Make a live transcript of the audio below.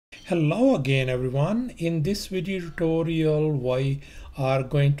Hello again everyone. In this video tutorial we are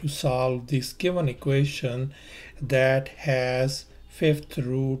going to solve this given equation that has fifth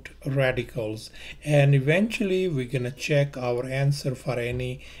root radicals, and eventually we're going to check our answer for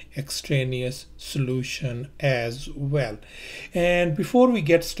any extraneous solution as well. And before we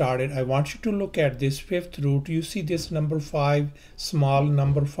get started, I want you to look at this fifth root. You see this number 5, small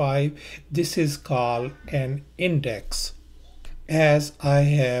number 5. This is called an index, as I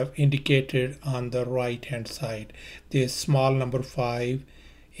have indicated on the right hand side. This small number 5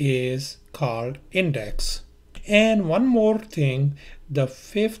 is called index. And one more thing, the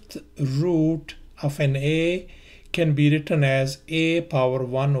fifth root of an a can be written as a power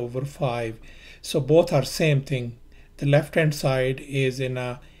 1 over 5. So both are same thing. The left hand side is in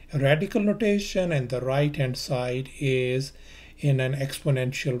a radical notation and the right hand side is in an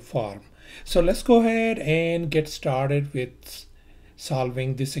exponential form. So let's go ahead and get started with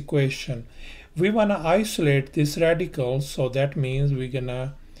solving this equation. We want to isolate this radical, so that means we're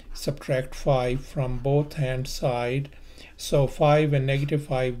gonna subtract 5 from both hand side. So 5 and negative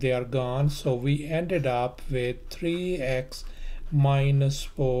 5, they are gone, so we ended up with 3x minus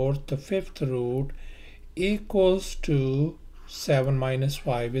 4, the fifth root, equals to 7 minus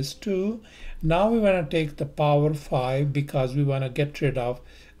 5 is 2. Now we want to take the power 5 because we want to get rid of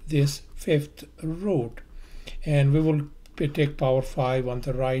this fifth root, and we will take power 5 on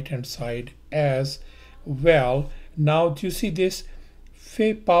the right hand side as well. Now do you see this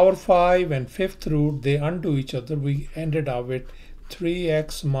power 5 and fifth root, they undo each other. We ended up with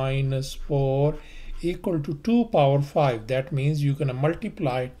 3x minus 4 equal to 2 power 5. That means you're going to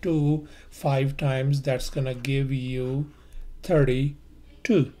multiply 2 5 times. That's going to give you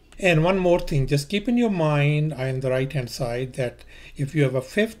 32. And one more thing, just keep in your mind on the right hand side that if you have a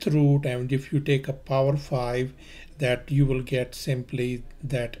fifth root and if you take a power 5, that you will get simply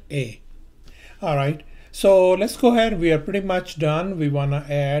that a. All right, so let's go ahead. We are pretty much done. We want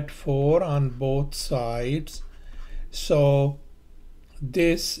to add 4 on both sides. So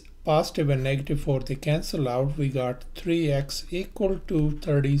this positive and negative 4, they cancel out. We got 3x equal to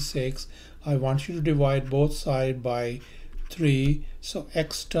 36. I want you to divide both sides by 3. So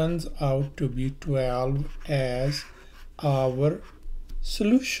x turns out to be 12 as our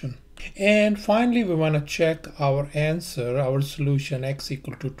solution. And finally, we want to check our answer, our solution, x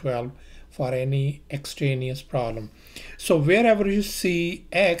equal to 12 for any extraneous problem. So wherever you see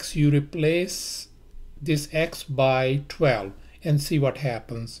x, you replace this x by 12 and see what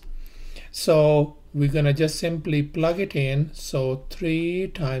happens. So we're going to just simply plug it in. So 3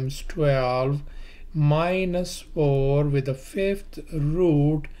 times 12 minus 4 with the fifth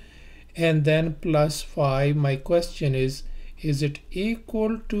root and then plus 5. My question is it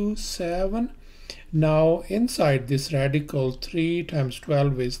equal to 7? Now inside this radical, 3 times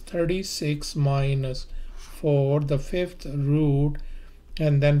 12 is 36 minus 4, the fifth root,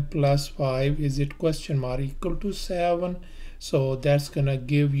 and then plus 5. Is it question mark equal to 7? So that's gonna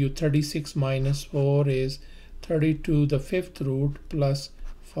give you 36 minus 4 is 32, the fifth root, plus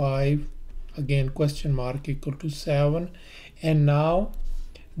 5, again question mark, equal to 7. And now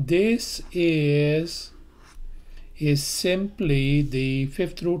this is simply the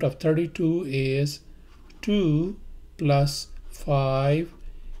fifth root of 32 is 2 plus 5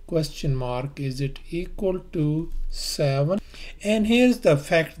 question mark, is it equal to 7? And here's the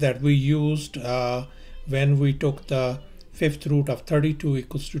fact that we used when we took the fifth root of 32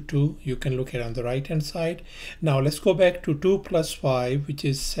 equals to 2. You can look at it on the right hand side. Now let's go back to 2 plus 5, which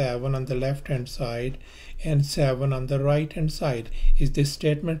is 7 on the left hand side and 7 on the right hand side. Is this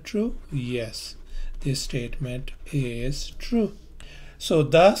statement true? Yes, this statement is true. So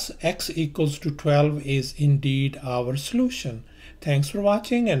thus x equals to 12 is indeed our solution. Thanks for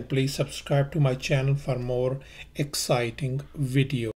watching, and please subscribe to my channel for more exciting videos.